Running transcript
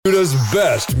Bermuda's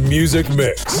best music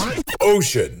mix.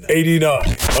 Ocean 89,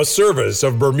 a service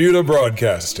of Bermuda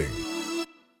Broadcasting.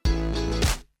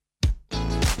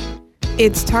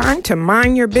 It's time to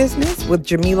mind your business with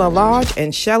Jamillah Lodge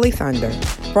and Shelly Thunder.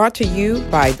 Brought to you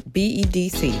by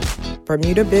BEDC.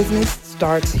 Bermuda Business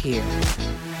starts here.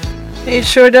 It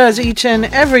sure does, each and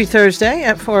every Thursday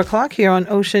at 4 o'clock here on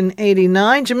Ocean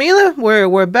 89. Jamillah,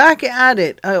 we're back at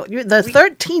it. The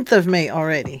 13th of May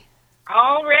already.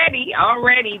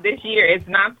 Already this year. It's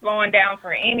not slowing down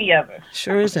for any of us.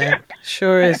 Sure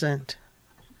isn't.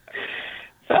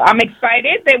 So I'm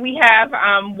excited that we have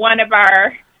one of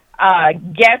our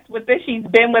guests with us. She's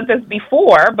been with us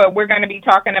before, but we're going to be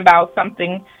talking about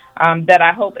something that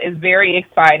I hope is very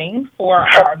exciting for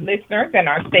our listeners and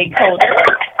our stakeholders.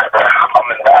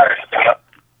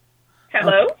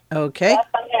 Hello? Okay.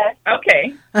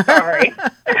 Okay. Sorry.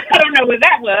 I don't know what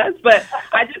that was, but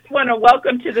I just want to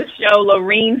welcome to the show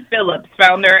Lorene Phillips,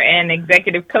 founder and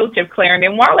executive coach of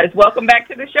Clarendon Wallace. Welcome back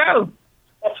to the show.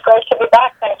 It's great to be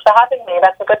back. Thanks for having me.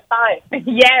 That's a good sign.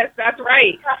 Yes, that's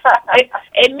right.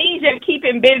 It means you're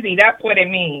keeping busy. That's what it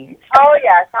means. Oh,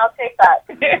 yes. I'll take that.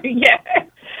 Yeah.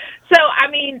 So,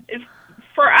 I mean,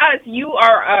 for us, you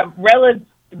are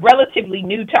relatively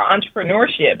new to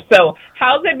entrepreneurship. So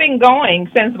how's it been going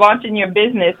since launching your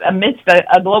business amidst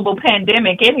a global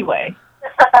pandemic anyway?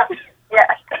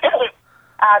 Yes.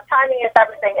 Timing is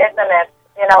everything, isn't it?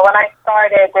 You know, when I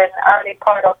started in early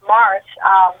part of March,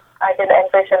 I didn't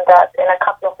envision that in a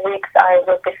couple of weeks I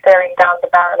would be staring down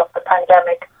the barrel of the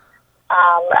pandemic,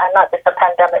 and not just a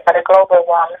pandemic, but a global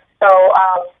one. So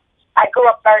I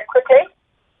grew up very quickly,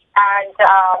 and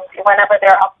whenever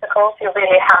there are obstacles, you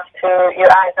really have to, you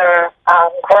either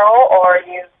grow or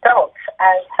you don't.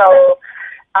 And so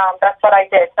that's what I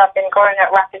did. So I've been growing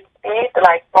at rapid speed,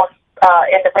 like most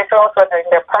individuals, whether in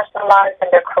their personal lives, in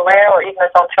their career, or even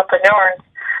as entrepreneurs.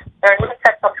 There are new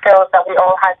sets of skills that we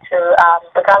all had to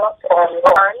develop or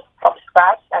learn from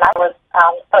scratch, and I was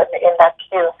certainly in that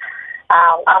queue.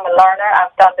 I'm a learner. I've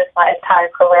done this my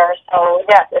entire career. So,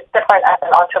 yes, it's different as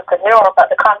an entrepreneur, but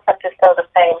the concept is still the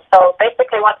same. So,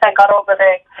 basically, once I got over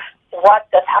the what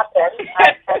just happened,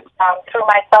 I just threw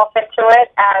myself into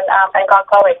it and got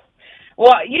going.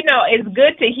 Well, you know, it's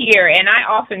good to hear, and I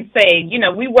often say, you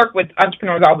know, we work with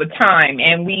entrepreneurs all the time,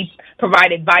 and we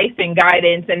provide advice and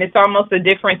guidance, and it's almost a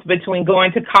difference between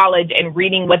going to college and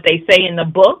reading what they say in the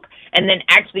book and then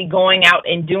actually going out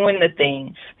and doing the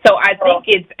thing. So I think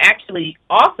it's actually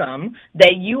awesome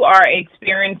that you are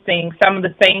experiencing some of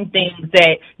the same things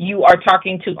that you are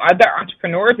talking to other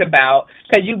entrepreneurs about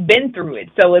because you've been through it.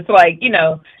 So it's like, you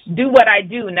know, do what I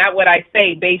do, not what I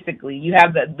say, basically. You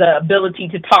have the ability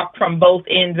to talk from both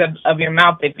ends of your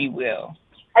mouth, if you will.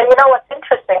 And you know what's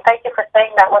interesting? Thank you for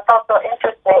saying that. What's also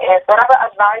interesting is whatever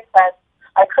advice that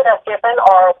I could have given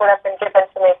or would have been given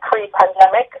to me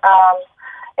pre-pandemic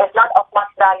is not of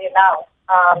much value now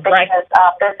because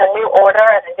there's a new order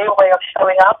and a new way of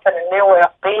showing up and a new way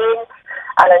of being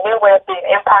and a new way of being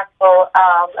impactful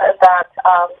that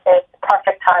is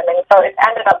perfect timing. So it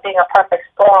ended up being a perfect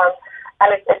storm,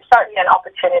 and it's certainly an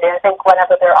opportunity. I think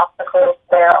whenever there are obstacles,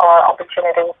 there are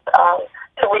opportunities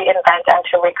to reinvent and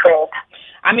to recreate.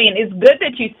 I mean, it's good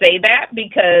that you say that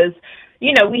because,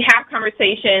 you know, we have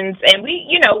conversations and we,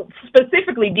 you know,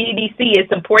 specifically BDC is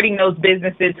supporting those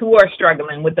businesses who are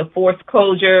struggling with the forced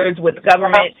closures, with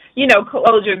government, you know,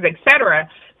 closures, et cetera.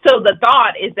 So the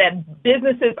thought is that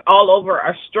businesses all over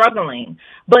are struggling,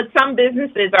 but some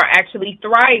businesses are actually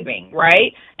thriving,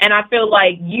 right? And I feel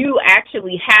like you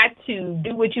actually had to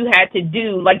do what you had to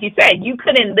do. Like you said, you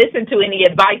couldn't listen to any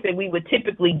advice that we would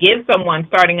typically give someone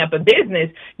starting up a business.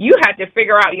 You had to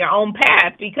figure out your own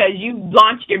path because you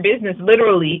launched your business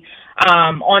literally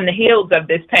on the heels of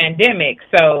this pandemic.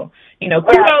 So, you know,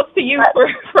 kudos to you for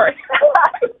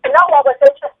You know what was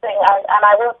interesting, and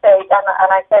I will say, and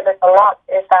I say this a lot,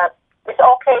 is that it's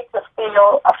okay to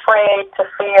feel afraid, to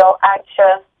feel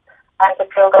anxious, and to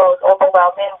feel those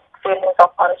overwhelming feelings of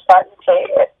uncertainty.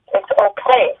 It's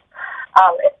okay.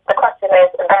 The question is,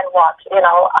 then what? You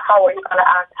know, how are you going to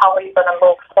act? How are you going to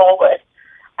move forward?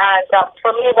 And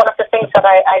for me, one of the things that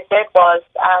I did was,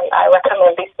 I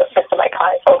recommend this to my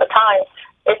clients all the time,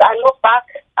 is I look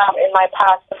back in my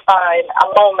past to find a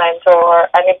moment or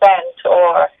an event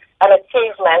or an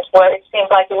achievement where it seemed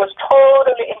like it was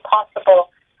totally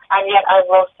impossible, and yet I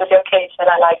rose to the occasion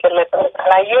and I delivered. And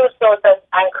I use those as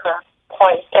anchor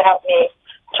points to help me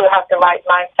to have the right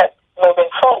mindset moving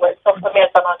forward. So for me as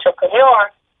an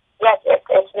entrepreneur, yes,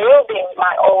 it's me being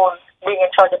in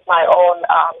charge of my own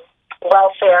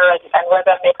welfare and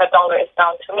whether I make a dollar is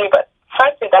down to me. But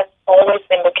frankly, that's always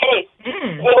been the case.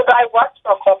 Even though I worked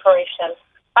for a corporation,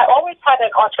 I always had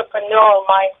an entrepreneur entrepreneurial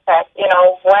mindset. You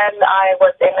know, when I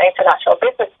was in the international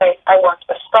business space, I worked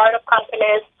with startup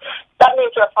companies. That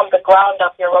means you're from the ground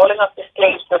up. You're rolling up the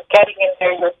sleeves. You're getting in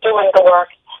there. You're doing the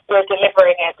work. You're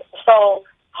delivering it. So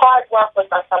hard work was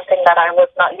not something that I was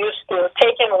not used to.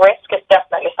 Taking risk is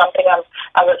definitely something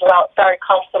I was very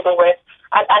comfortable with,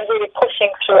 and really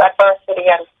pushing through adversity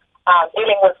and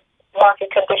dealing with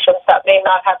market conditions that may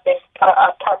not have been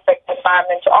a perfect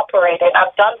environment to operate in.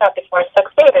 I've done that before and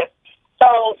succeeded.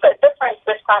 So the difference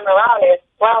this time around is,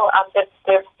 well, I'm just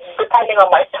depending on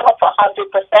myself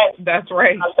 100%. That's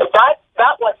right.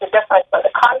 That was the difference. But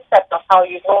the concept of how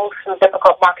you move through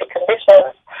difficult market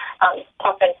conditions,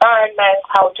 tough environments,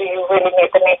 how do you really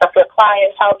meet the needs of your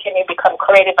clients, how can you become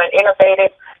creative and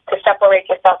innovative to separate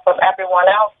yourself from everyone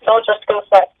else, those are skill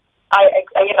sets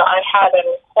I had in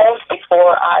homes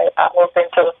before I moved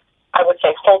into, I would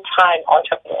say, full-time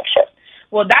entrepreneurship.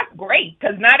 Well, that's great,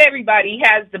 because not everybody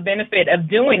has the benefit of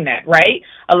doing that, right?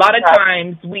 A lot of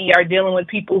times we are dealing with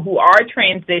people who are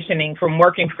transitioning from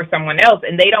working for someone else,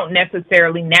 and they don't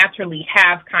necessarily naturally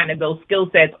have kind of those skill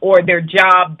sets, or their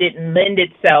job didn't lend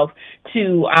itself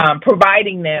to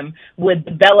providing them with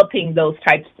developing those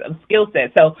types of skill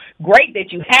sets. So great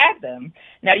that you had them.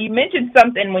 Now, you mentioned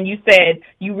something when you said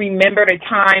you remembered a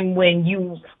time when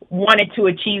you wanted to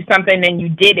achieve something and you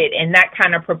did it, and that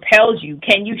kind of propels you.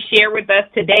 Can you share with us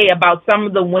today about some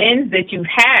of the wins that you've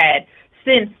had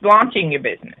since launching your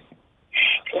business?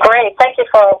 Great. Thank you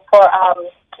for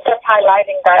just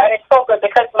highlighting that. And it's so good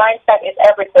because mindset is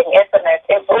everything, isn't it?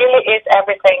 It really is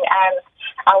everything. And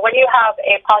when you have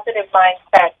a positive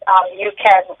mindset, you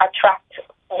can attract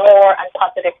more and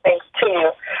positive things to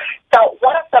you. So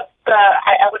one of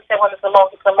I would say one of the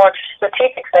more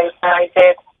strategic things that I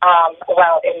did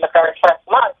in the very first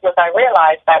month was I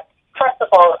realized that, first of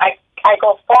all, I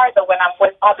go farther when I'm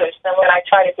with others than when I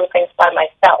try to do things by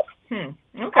myself.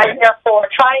 Okay. And therefore,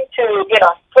 trying to,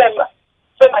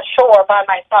 swim ashore by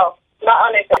myself, not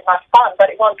only is it not fun, but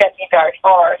it won't get me very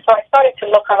far. So I started to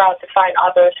look around to find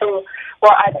others who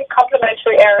were either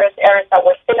complementary areas that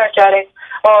were synergetic,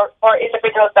 or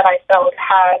individuals that I felt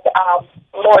had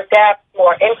more depth,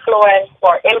 more influence,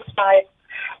 more insight.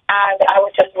 And I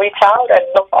would just reach out and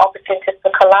look for opportunities to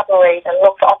collaborate and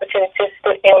look for opportunities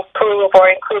to improve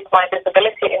or increase my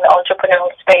visibility in the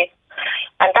entrepreneurial space.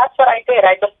 And that's what I did.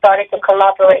 I just started to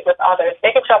collaborate with others,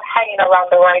 making sure I'm hanging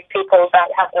around the right people that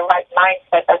have the right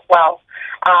mindset as well,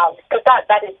 because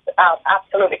that is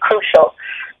absolutely crucial.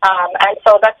 And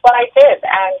so that's what I did.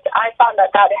 And I found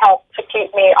that helped to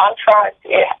keep me on track.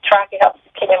 It helped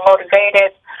to keep me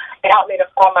motivated. It helped me to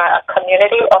form a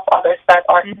community of others that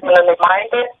are similarly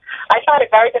minded. I found it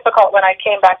very difficult when I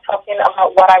came back talking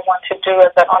about what I want to do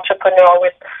as an entrepreneur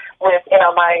with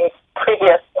my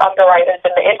previous underwriters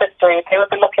in the industry. They would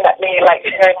be looking at me like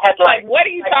in headlights. Like, what are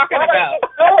you talking about? What are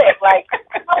you doing? Like,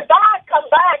 come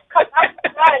back,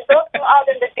 don't go out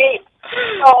in the deep.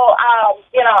 So,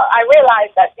 I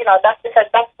realized that, that's because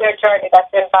that's their journey, that's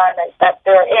the environment that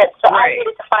they're in. So I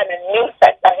needed to find a new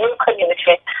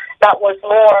community that was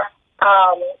more,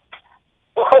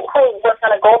 who was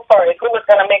going to go for it, who was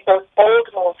going to make those bold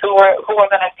moves, who were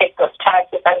going to take those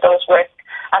chances and those risks.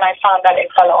 And I found that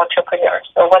in fellow entrepreneurs.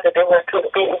 So whether they were through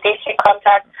the BEDC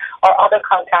contact or other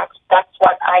contacts, that's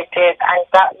what I did. And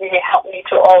that really helped me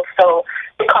to also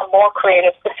become more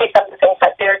creative, to see some of the things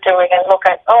that they're doing and look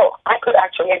at, I could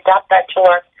actually adapt that to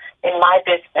work in my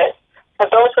business. So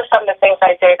those were some of the things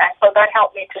I did. And so that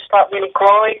helped me to start really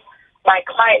growing my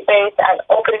client base and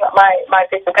opening up my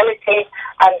visibility,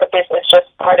 and the business just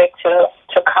started to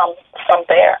come from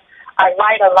there. I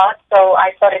write a lot, so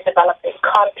I started developing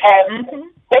content,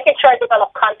 making sure I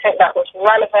developed content that was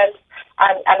relevant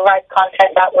and write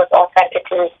content that was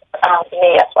authentically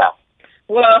me as well.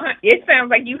 Well, it sounds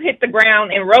like you hit the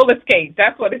ground in roller skates.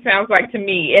 That's what it sounds like to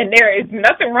me, and there is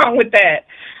nothing wrong with that.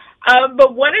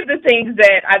 But one of the things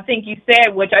that I think you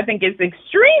said, which I think is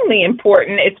extremely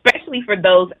important, especially for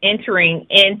those entering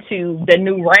into the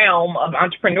new realm of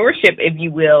entrepreneurship, if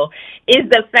you will, is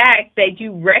the fact that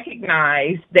you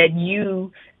recognize that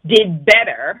you did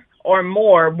better or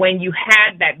more when you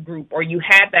had that group or you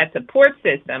had that support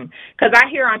system. Because I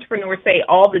hear entrepreneurs say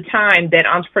all the time that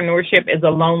entrepreneurship is a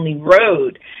lonely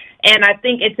road. And I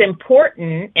think it's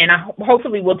important, and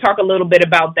hopefully we'll talk a little bit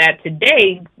about that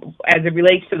today as it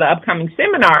relates to the upcoming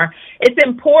seminar. It's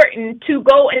important to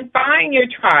go and find your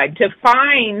tribe, to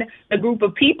find a group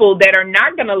of people that are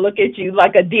not going to look at you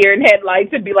like a deer in headlights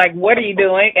and be like, what are you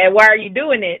doing and why are you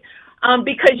doing it?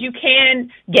 Because you can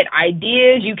get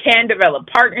ideas, you can develop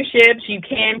partnerships, you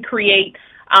can create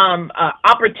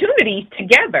opportunities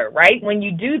together, right, when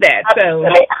you do that.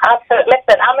 Absolutely.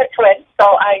 Listen, I'm a twin, so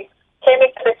I came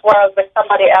into this world with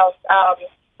somebody else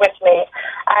with me.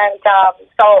 And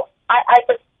so I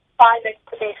just find it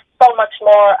to be so much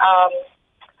more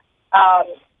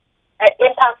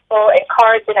impactful,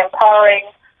 encouraging, empowering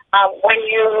when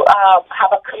you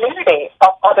have a community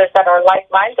of others that are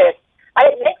like-minded. And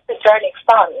it makes the journey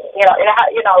fun.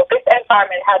 This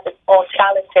environment has its own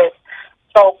challenges.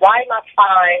 So why not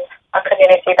find a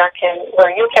community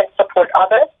where you can support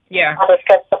others, others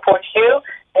can support you,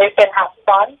 and you can have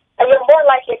fun, and you're more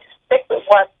likely to stick with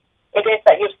what it is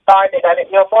that you started, and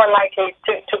you're more likely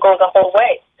to go the whole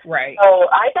way. Right. So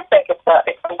I just think it's a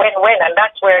win-win, and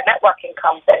that's where networking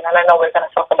comes in, and I know we're going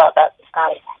to talk about that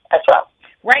as well.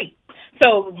 Right.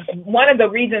 So one of the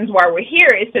reasons why we're here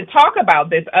is to talk about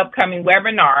this upcoming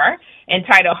webinar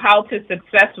entitled How to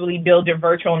Successfully Build Your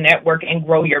Virtual Network and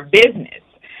Grow Your Business.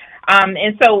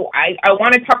 And so I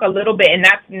want to talk a little bit, and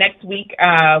that's next week,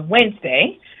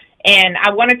 Wednesday, and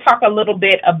I want to talk a little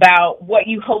bit about what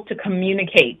you hope to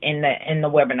communicate in the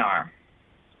webinar.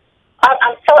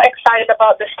 I'm so excited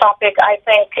about this topic. I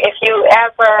think if you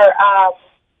ever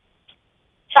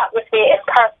chat with me in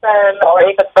person or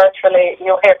even virtually,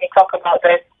 you'll hear me talk about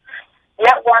this.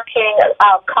 Networking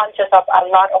conjures up a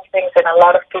lot of things in a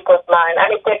lot of people's mind,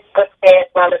 and it did with me as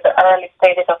well as the early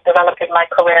stages of developing my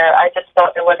career. I just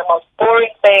thought they were the most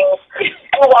boring things.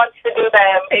 Who wants to do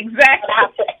them? Exactly. And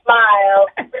have to smile,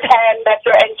 pretend that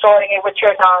you're enjoying it, which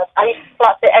you're not. I used to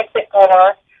slot the exit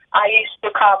door. I used to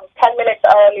come 10 minutes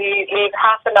early, leave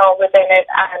half an hour within it,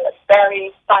 and very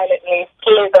silently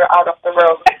slither out of the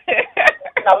room.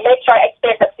 Make sure I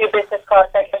exchange a few business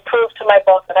cards and prove to my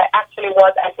boss that I actually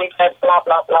was as they said, blah,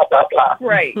 blah, blah, blah, blah.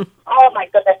 Right. Oh, my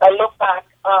goodness. I look back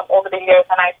over the years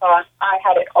and I thought I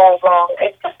had it all wrong.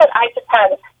 It's just that I just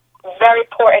had very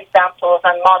poor examples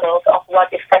and models of what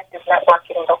effective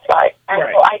networking looks like. And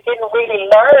so I didn't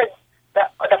really learn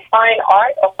the fine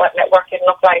art of what networking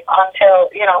looked like until,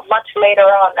 much later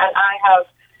on. And I have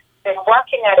been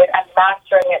working at it and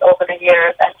mastering it over the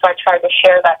years, and so I try to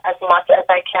share that as much as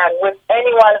I can with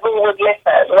anyone who would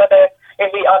listen, whether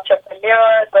it be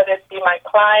entrepreneurs, whether it be my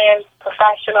clients,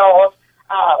 professionals,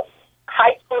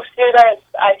 high school students.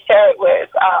 I share it with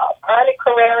early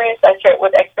careerists. I share it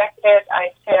with executives.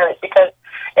 I share it because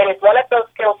it is one of those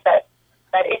skill sets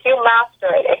that if you master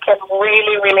it, it can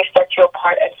really, really set you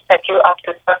apart and set you up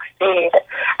to succeed.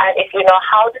 And if you know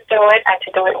how to do it and to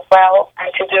do it well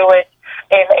and to do it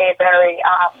in a very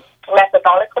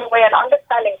methodological way, and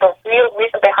understanding the real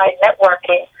reason behind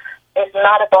networking is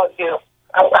not about you.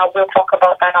 I will talk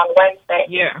about that on Wednesday.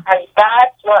 Yeah. And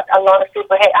that's what a lot of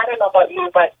people, hey, I don't know about you,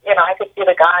 but, I could see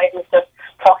the guy who's just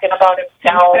talking about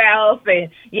himself.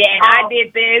 And I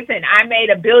did this, and I made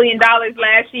 $1 billion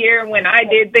last year when I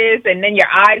did this, and then your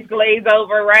eyes glaze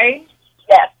over, right?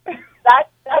 Yes.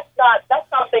 That's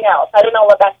something else. I don't know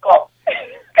what that's called.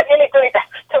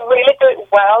 To really do it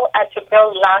well and to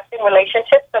build lasting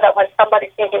relationships so that when somebody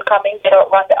sees you coming, they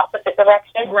don't run the opposite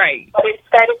direction. Right. But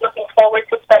instead of looking forward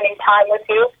to spending time with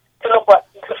you,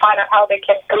 to find out how they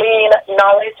can glean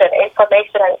knowledge and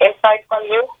information and insight from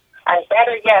you. And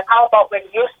better yet, how about when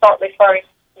you start referring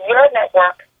your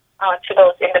network to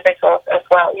those individuals as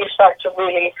well? You start to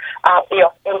really be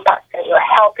of impact, and you're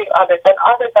helping others, and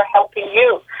others are helping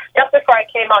you. Just before I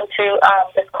came on to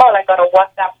this call, I got a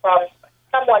WhatsApp from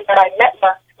someone that I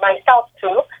networked myself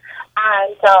to,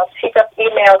 and she just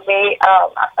emailed me,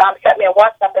 sent me a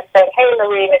WhatsApp and said, hey,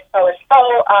 Lorene, it's so-and-so.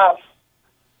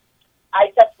 I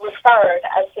just referred,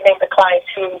 and she named the client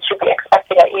who should be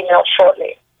expecting an email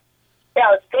shortly.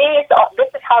 This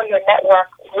is how your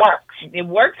network works. It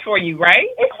works for you, right?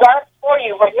 It works for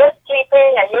you. When you're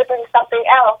sleeping and you're doing something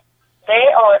else,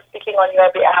 they are speaking on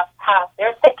your behalf.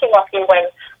 They're thinking of you when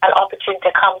an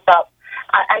opportunity comes up.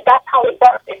 And that's how it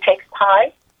works. It takes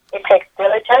time. It takes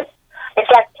diligence.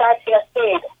 It's like planting a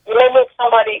seed. You may meet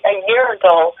somebody a year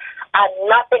ago, and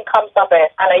nothing comes of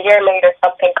it, and a year later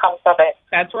something comes of it.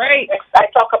 That's right.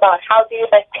 I talk about how do you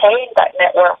maintain that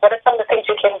network? What are some of the things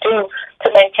you can do to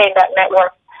maintain that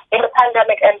network? In the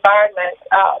pandemic environment,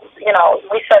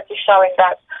 research is showing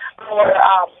that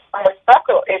our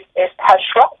circle has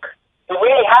shrunk. It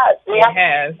really has. We have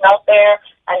been out there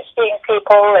and seeing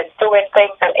people and doing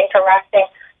things and interacting.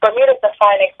 Bermuda's a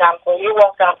fine example. You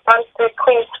walk down Front Street,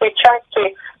 Queen Street, Church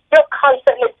Street, you're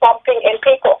constantly bumping in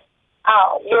people.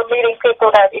 You're meeting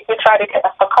people that if you try to get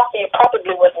them for coffee, you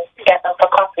probably wouldn't get them for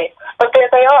coffee. But there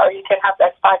they are. You can have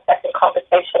that 5-second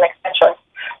conversation, etc.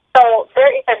 So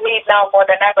there is a need now more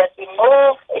than ever as we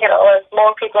move, as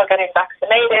more people are getting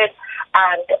vaccinated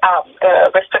and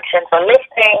the restrictions are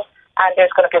lifting, and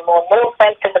there's going to be more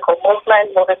movement, physical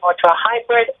movement, moving more to a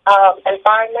hybrid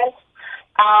environment.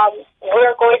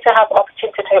 We're going to have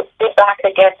opportunity to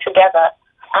get together.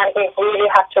 And we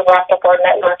really have to ramp up our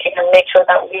networking and make sure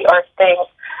that we are staying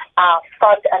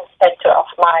front and center of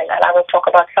mind. And I will talk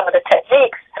about some of the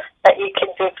techniques that you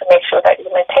can do to make sure that you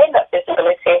maintain that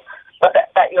visibility, but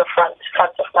that you're front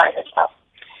of mind as well.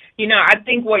 You know, I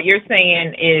think what you're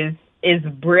saying is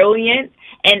brilliant,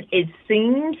 and it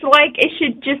seems like it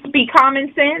should just be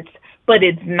common sense, but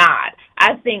it's not.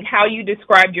 I think how you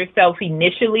described yourself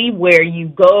initially, where you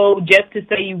go just to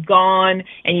say you've gone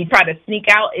and you try to sneak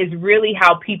out, is really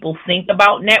how people think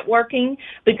about networking,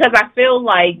 because I feel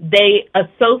like they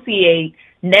associate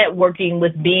networking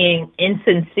with being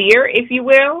insincere, if you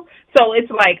will. So it's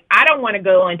like, I don't want to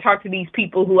go and talk to these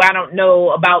people who I don't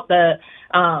know about the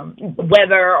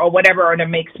weather or whatever, or to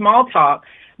make small talk.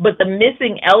 But the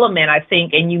missing element, I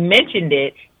think, and you mentioned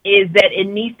it, is that it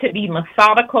needs to be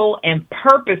methodical and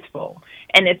purposeful.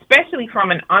 And especially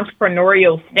from an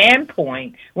entrepreneurial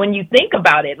standpoint, when you think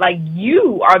about it, like,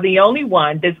 you are the only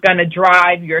one that's going to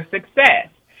drive your success.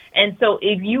 And so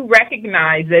if you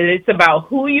recognize that it's about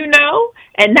who you know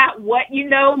and not what you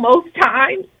know most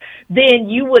times, then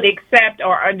you would accept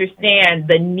or understand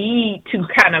the need to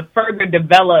kind of further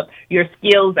develop your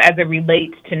skills as it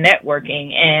relates to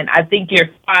networking. And I think you're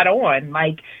spot on.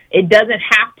 Like, it doesn't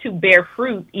have to bear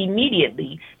fruit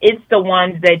immediately. It's the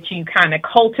ones that you kind of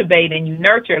cultivate and you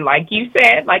nurture, like you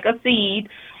said, like a seed,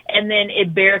 and then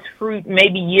it bears fruit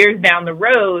maybe years down the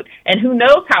road, and who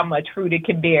knows how much fruit it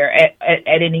can bear at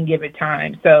any given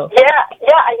time. So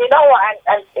and you know what,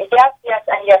 and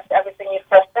yes, everything you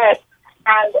just said.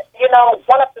 And, you know,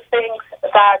 one of the things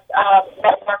that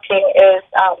networking is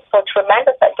so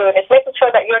tremendous at doing is making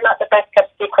sure that you're not the best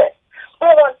kept secret. Who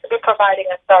wants to be providing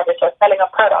a service or selling a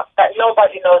product that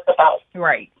nobody knows about?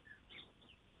 Right.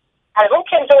 And who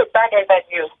can do it better than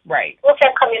you? Right. Who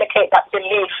can communicate that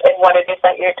belief in what it is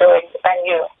that you're doing than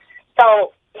you?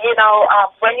 So, you know,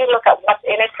 when you look at what's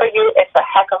in it for you, it's a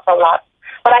heck of a lot.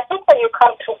 But I think when you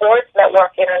come towards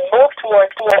networking and move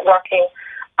towards networking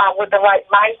with the right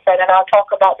mindset, and I'll talk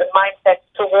about the mindset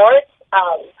towards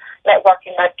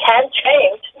networking that can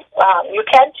change. You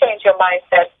can change your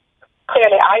mindset.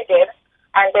 Clearly I did.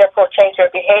 And therefore change your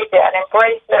behavior and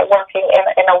embrace networking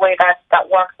in a way that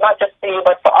works not just for you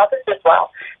but for others as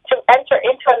well. To enter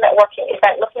into a networking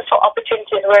event looking for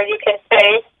opportunities where you can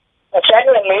say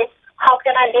genuinely, how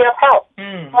can I be of help?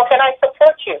 How can I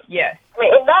support you? Yes. I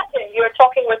mean, imagine you're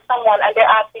talking with someone and they're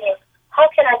asking you,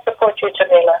 how can I support you,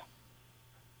 Jamillah?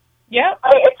 Yeah.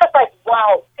 I mean, it's just like,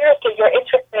 wow, seriously, you're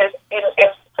interested in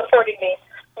supporting me.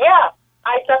 Yeah,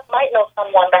 I just might know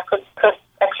someone that could,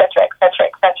 et cetera, et cetera,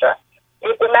 et cetera.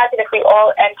 Imagine if we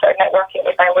all enter a networking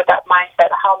event with that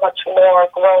mindset, how much more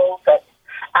growth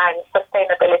and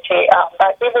sustainability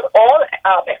that we will all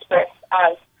experience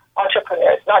as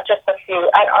entrepreneurs, not just a few.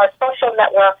 And our social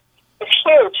network is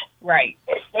huge. Right.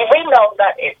 We know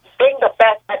that being the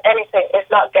best at anything is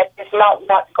not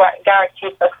what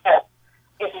guarantees success.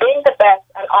 It's being the best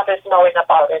and others knowing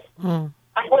about it. And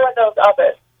who are those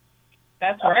others?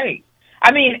 That's right.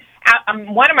 I mean,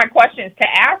 one of my questions to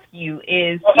ask you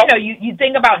is, you know, you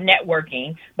think about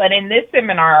networking, but in this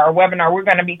seminar or webinar, we're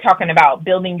going to be talking about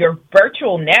building your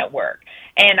virtual network.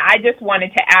 And I just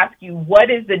wanted to ask you, what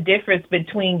is the difference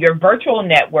between your virtual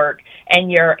network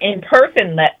and your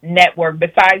in-person network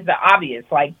besides the obvious?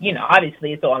 Like, you know,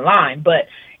 obviously it's online, but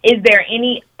is there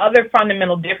any other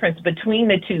fundamental difference between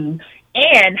the two,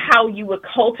 and how you would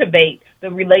cultivate the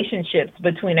relationships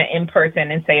between an in-person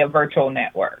and, say, a virtual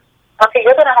network? Okay,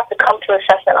 you're going to have to come to a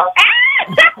session on.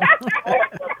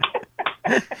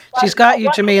 She's got you,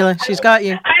 Jamillah. She's got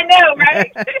you. I know,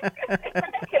 right? It's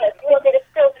ridiculous. You want me to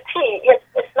spill the tea?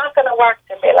 It's not going to work,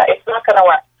 Jamillah. It's not going to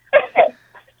work. Okay,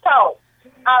 so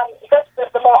this is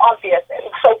the more obvious.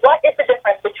 So what is the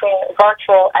difference between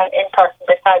virtual and in-person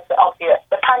besides the obvious?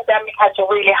 The pandemic has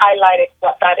really highlighted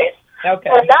what that is. Okay.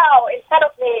 So now, instead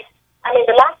of me, I mean,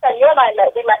 the last time you and I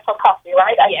met, we met for coffee,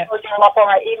 right? I told you before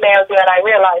I emailed you, and I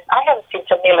realized I haven't seen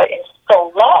Jamillah in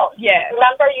so long. Yes.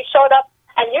 Remember, you showed up,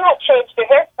 and you had changed your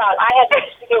hairstyle. I had to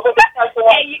do with the person.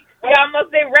 Hey, you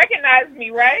almost didn't recognize me,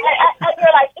 right? And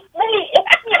you're like, it's me.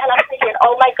 And I'm thinking,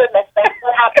 oh, my goodness, that's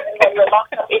what happened when you're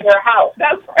locked up in your house.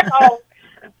 That's right.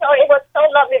 So it was so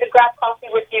lovely to grab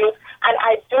coffee with you, and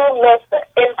I do miss the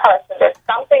in-person. There's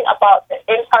something about the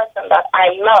in-person that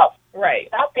I love. Right.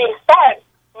 That being said,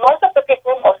 most of the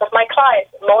people, most of my clients,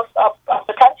 most of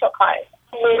potential clients,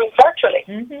 meeting virtually.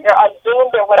 They're on Zoom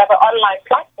or whatever online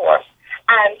platform.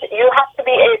 And you have to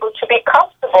be able to be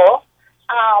comfortable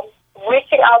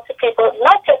reaching out to people,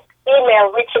 not just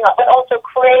email, reaching out, but also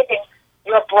creating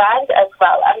your brand as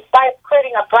well. And by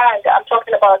creating a brand, I'm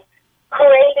talking about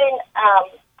creating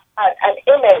an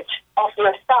image of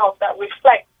yourself that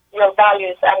reflects your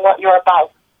values and what you're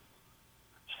about.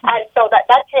 And so that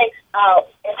takes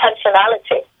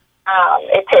intentionality.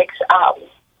 It takes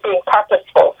being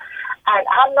purposeful. And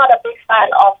I'm not a big fan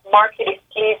of marketing,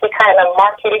 cheesy kind of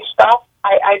marketing stuff.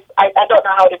 I don't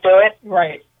know how to do it.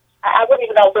 Right. I wouldn't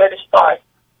even know where to start.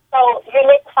 So you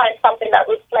need to find something that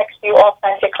reflects you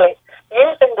authentically.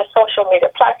 Using the social media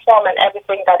platform and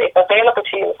everything that is available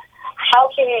to you, how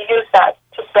can you use that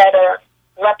to better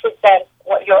represent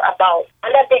what you're about?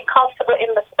 And then being comfortable in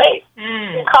the space.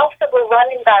 Being comfortable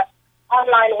running that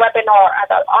online webinar and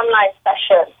that online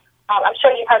session. I'm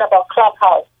sure you heard about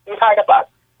Clubhouse. You heard about,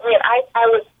 I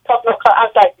was talking about,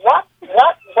 I was like, what,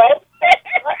 when?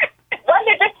 When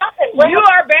did this happen? You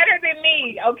are better than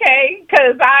me, okay?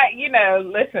 Because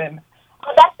listen.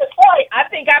 Oh, that's the point. I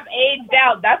think I've aged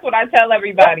out. That's what I tell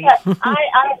everybody. Listen,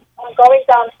 I'm going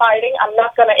down fighting. I'm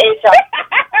not going to age up.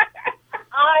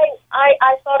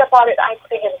 I thought about it. I'm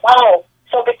thinking, wow.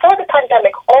 So before the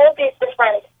pandemic, all these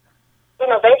different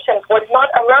innovations were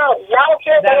not around. Now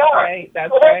here they are.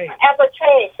 That's so right. Ever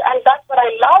changed, and that's what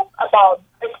I love about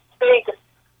this big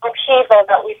upheaval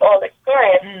that we've all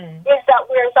experienced, is that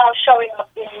we're now showing up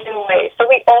in new ways. So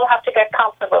we all have to get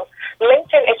comfortable.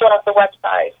 LinkedIn is one of the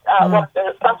websites, one of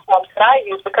the platforms that I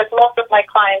use because most of my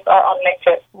clients are on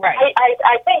LinkedIn. Right.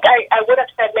 I think I would have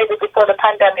said maybe before the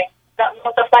pandemic that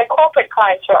most of my corporate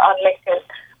clients were on LinkedIn,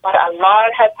 but a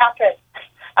lot has happened.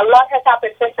 A lot has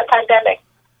happened since the pandemic.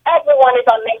 Everyone is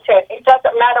on LinkedIn. It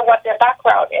doesn't matter what their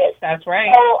background is. That's right.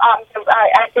 So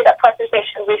I did a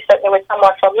presentation recently with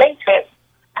someone from LinkedIn,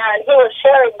 and he was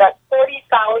sharing that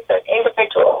 40,000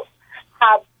 individuals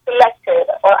have selected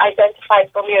or identified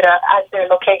Bermuda as their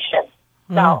location.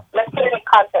 Now, let's put it in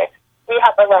context. We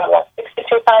have around,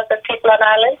 62,000 people on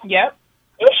island? Yep.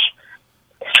 Ish.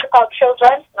 About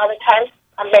children, another 10.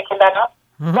 I'm making that up.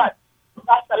 But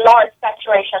that's a large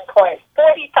saturation point.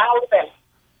 40,000.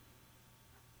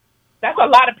 That's a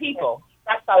lot of people.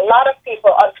 That's a lot of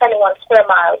people on 21 square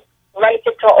miles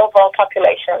relative to our overall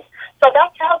population. So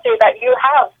that tells you that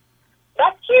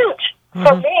that's huge.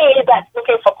 For me, that's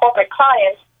looking for corporate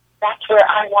clients, that's where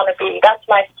I want to be. That's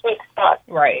my sweet spot.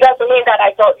 Right. It doesn't mean that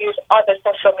I don't use other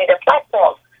social media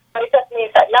platforms, but it just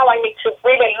means that now I need to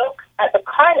really look at the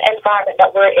current environment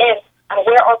that we're in and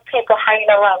where are people hanging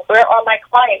around? Where are my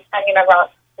clients hanging around?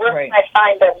 Where can I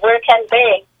find them? Where can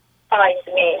they find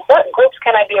me? What groups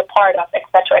can I be a part of, et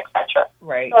cetera, et cetera?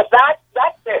 Right. So that's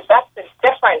the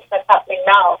difference that's happening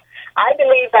now. I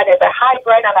believe that it's a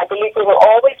hybrid, and I believe we will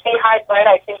always be hybrid.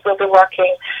 I think we'll be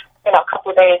working, a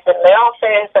couple of days in the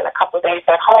office and a couple of days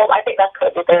at home. I think that's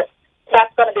going to be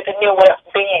the new way of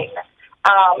being.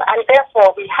 And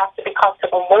therefore, we have to be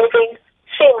comfortable moving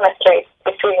seamlessly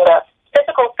between the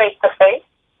physical face-to-face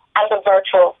and the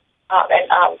virtual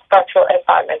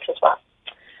environment as well.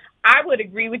 I would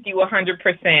agree with you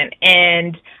 100%.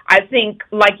 And I think,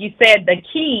 like you said, the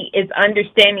key is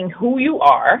understanding who you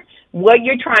are, what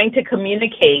you're trying to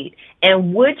communicate,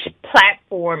 and which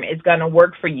platform is going to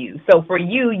work for you. So for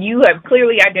you, you have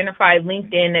clearly identified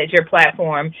LinkedIn as your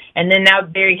platform. And then now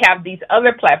there you have these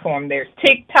other platforms. There's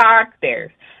TikTok,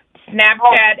 there's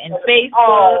Snapchat and Facebook.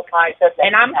 Oh, my goodness.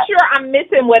 And I'm sure I'm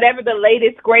missing whatever the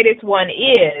latest, greatest one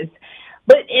is.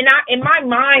 But in my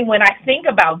mind, when I think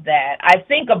about that, I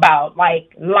think about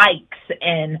like likes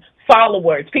and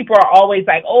followers. People are always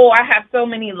like, oh, I have so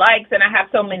many likes and I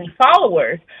have so many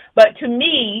followers. But to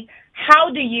me, how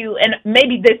do you, and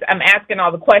maybe this, I'm asking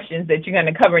all the questions that you're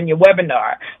going to cover in your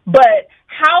webinar, but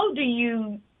how do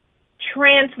you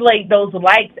translate those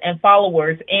likes and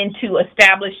followers into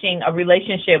establishing a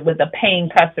relationship with a paying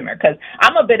customer? Because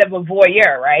I'm a bit of a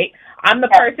voyeur, right? I'm the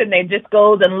person that just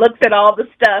goes and looks at all the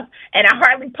stuff, and I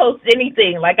hardly post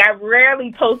anything. Like, I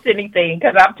rarely post anything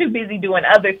because I'm too busy doing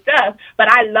other stuff, but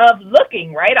I love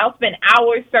looking, right? I'll spend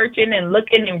hours searching and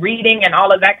looking and reading and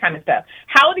all of that kind of stuff.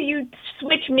 How do you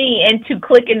switch me into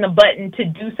clicking the button to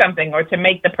do something or to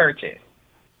make the purchase?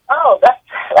 Oh, that's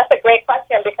a great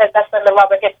question because that's when the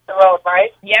rubber hits the road,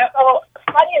 right? Yep. So,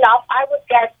 funny enough, I would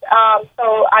get, I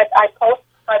post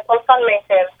on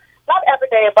LinkedIn, not every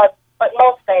day, but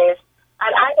most days. And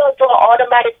I don't do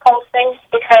automatic posting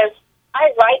because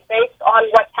I write based on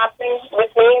what's happening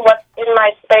with me, what's in my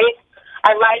space.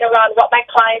 I write around what my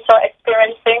clients are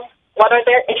experiencing, what are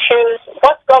their issues,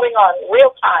 what's going on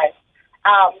real time.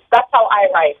 That's how I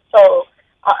write. So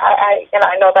I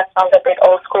know that sounds a bit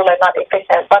old school and not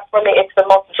efficient, but for me, it's the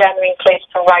most genuine place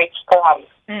to write from.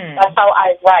 That's how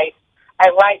I write.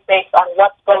 I write based on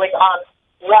what's going on,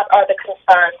 what are the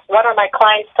concerns, what are my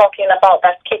clients talking about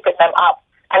that's keeping them up.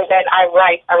 And then I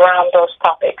write around those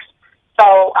topics.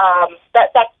 So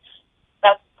that's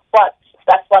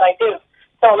what I do.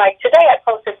 So, like today, I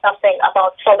posted something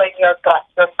about following your gut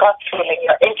feeling,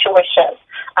 your intuition,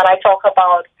 and I talk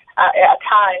about a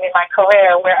time in my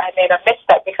career where I made a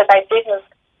misstep because I didn't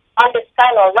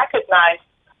understand or recognize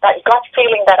that gut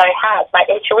feeling that I had, my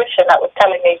intuition that was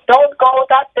telling me, don't go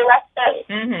that direction.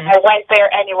 Mm-hmm. I went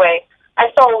there anyway. And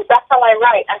so that's how I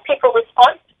write. And people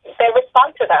respond. They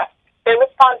respond to that. They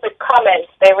respond with comments.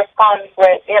 They respond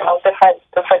with,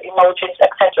 different emojis,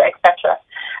 etc., etc.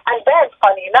 And then,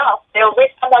 funny enough,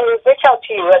 someone will reach out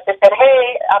to you and they said, hey,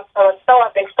 I'm so-and-so.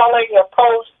 I've been following your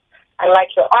posts. I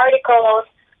like your articles.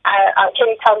 Can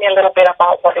you tell me a little bit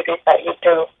about what it is that you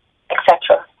do,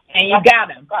 etc.? And you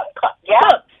got him.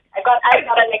 Yeah. I got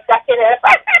an executive,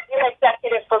 an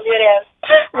executive for Miriam.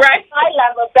 Right.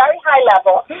 Very high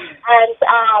level. And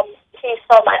he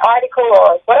saw my article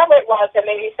or whatever it was, and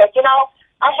maybe he said,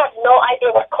 I have no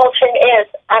idea what coaching is.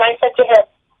 And I said to him,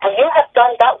 and you have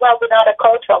done that well without a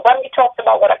coach. Well, when we talked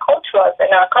about what a coach was in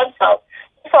our consult,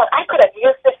 he thought, I could have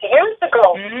used this years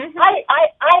ago. Mm-hmm.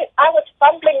 I was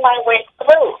fumbling my way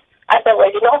through. I said,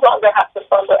 well, you no longer have to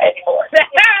fumble anymore.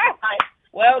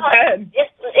 Well done.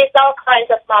 It's all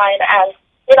kinds of mine, and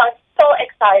I'm so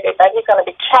excited that he's going to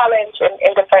be challenged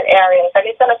in different areas, and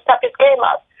he's going to step his game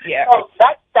up. Yeah. So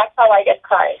that's how I get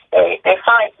clients. They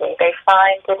find me. They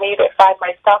find me. They find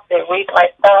my stuff. They read my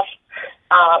stuff,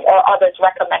 or others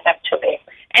recommend them to me.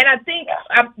 And I think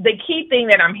the key thing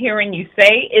that I'm hearing you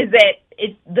say is that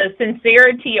the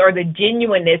sincerity or the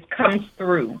genuineness comes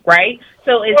through, right?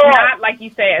 So it's not like you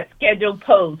say a scheduled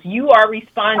post. You are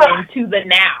responding to the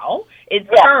now. It's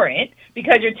current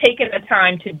because you're taking the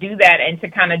time to do that and to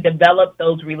kind of develop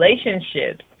those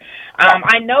relationships.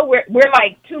 I know we're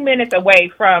like 2 minutes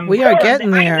away from. We are getting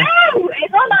there. I know.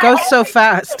 It goes so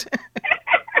fast.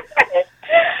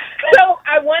 So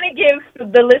I want to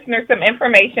give the listener some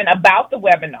information about the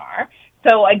webinar.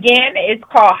 So again, it's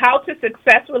called How to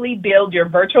Successfully Build Your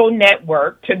Virtual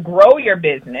Network to Grow Your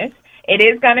Business. It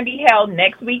is going to be held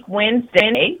next week,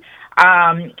 Wednesday,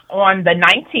 on the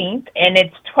 19th, and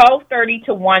it's 12:30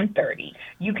 to 1:30.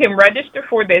 You can register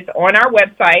for this on our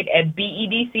website at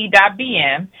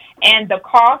bedc.bm, and the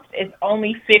cost is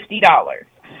only $50.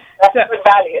 That's good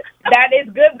value. That is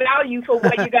good value for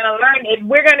what you're going to learn. If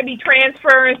we're going to be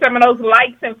transferring some of those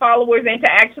likes and followers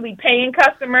into actually paying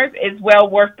customers, it's well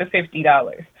worth the $50.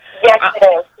 Yes, it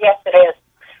is. Yes, it is.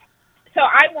 So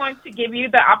I want to give you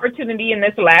the opportunity in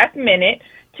this last minute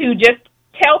to just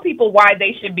tell people why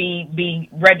they should be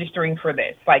registering for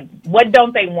this. Like, what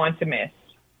don't they want to miss?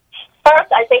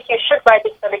 First, I think you should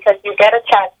register because you get a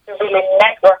chance to really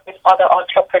network with other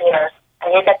entrepreneurs.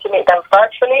 And you get to meet them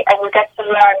virtually, and you get to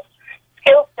learn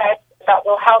skill sets that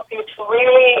will help you to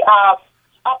really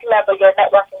up-level your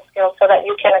networking skills so that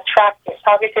you can attract your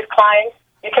targeted clients.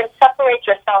 You can separate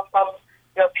yourself from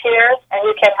your peers, and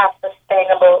you can have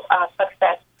sustainable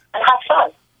success and have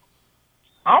fun.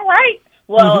 All right.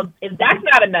 Well, if that's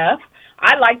not enough,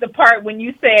 I like the part when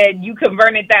you said you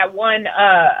converted that one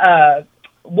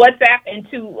WhatsApp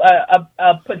into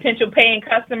a potential paying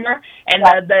customer, and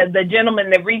the gentleman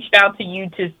that reached out to you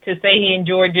to say he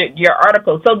enjoyed your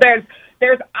article. So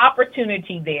there's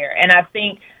opportunity there, and I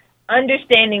think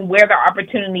understanding where the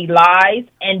opportunity lies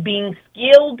and being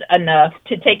skilled enough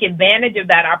to take advantage of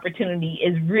that opportunity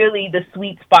is really the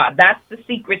sweet spot. That's the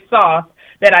secret sauce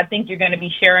that I think you're going to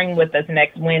be sharing with us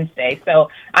next Wednesday. So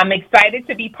I'm excited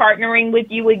to be partnering with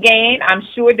you again. I'm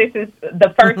sure this is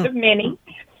the first of many.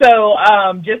 So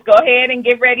just go ahead and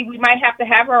get ready. We might have to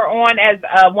have her on as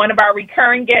one of our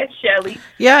recurring guests, Shelley.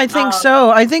 Yeah, I think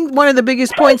so. I think one of the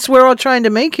biggest points we're all trying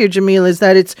to make here, Jamillah, is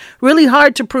that it's really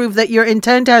hard to prove that your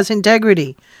intent has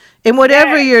integrity in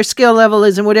whatever your skill level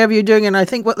is and whatever you're doing. And I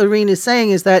think what Lorene is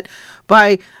saying is that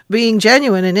by being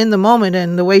genuine and in the moment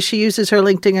and the way she uses her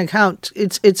LinkedIn account,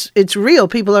 it's real.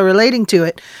 People are relating to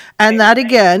it. And that,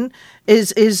 again,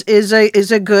 is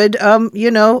a good,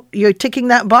 you're ticking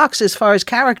that box as far as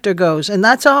character goes. And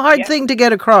that's a hard thing to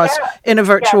get across in a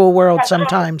virtual world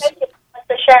sometimes. Thank you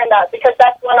for sharing that, because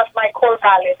that's one of my core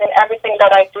values in everything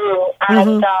that I do.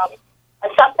 And,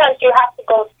 and sometimes you have to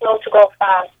go slow to go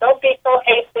fast. Don't be so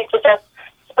hasty to just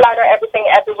splatter everything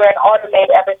everywhere and automate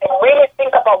everything. Really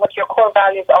think about what your core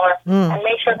values are and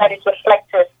make sure that it's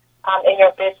reflected in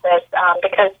your business,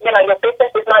 because, your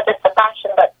business is not just a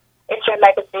passion, but it's your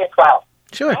legacy as well.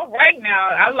 Sure. All right, now.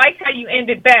 I like how you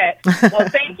ended that. Well,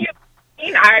 thank you.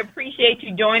 I appreciate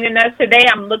you joining us today.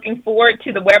 I'm looking forward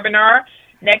to the webinar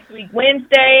next week,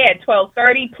 Wednesday at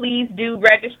 12:30. Please do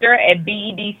register at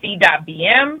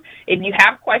bedc.bm. If you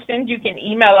have questions, you can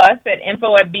email us at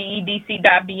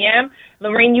info@bedc.bm.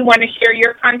 Lorene, you want to share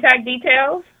your contact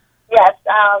details? Yes,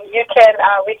 you can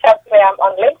reach out to me. I'm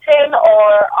on LinkedIn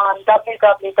or on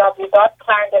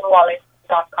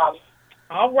www.clarendonwallace.com.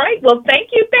 All right. Well,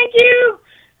 thank you. Thank you.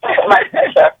 My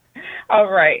pleasure. All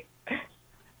right.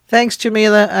 Thanks,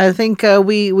 Jamillah. I think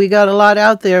we got a lot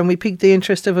out there, and we piqued the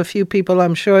interest of a few people,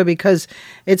 I'm sure, because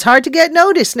it's hard to get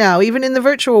noticed now, even in the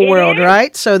virtual world,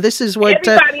 right? So this is what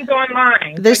everybody's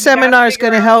online. This seminar is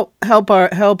going to help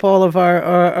all of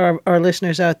our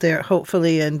listeners out there,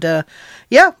 hopefully, and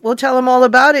we'll tell them all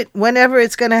about it whenever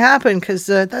it's going to happen, because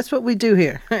that's what we do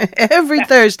here every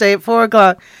Thursday at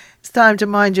 4:00. It's time to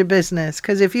mind your business,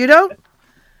 because if you don't,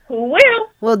 who will?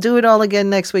 We'll do it all again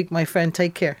next week, my friend.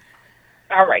 Take care.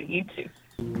 All right, you too.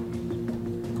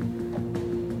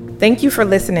 Thank you for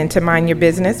listening to Mind Your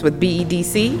Business with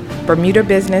BEDC. Bermuda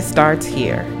Business starts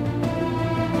here.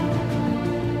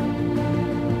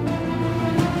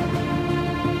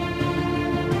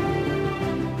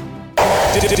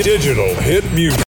 Digital hit music.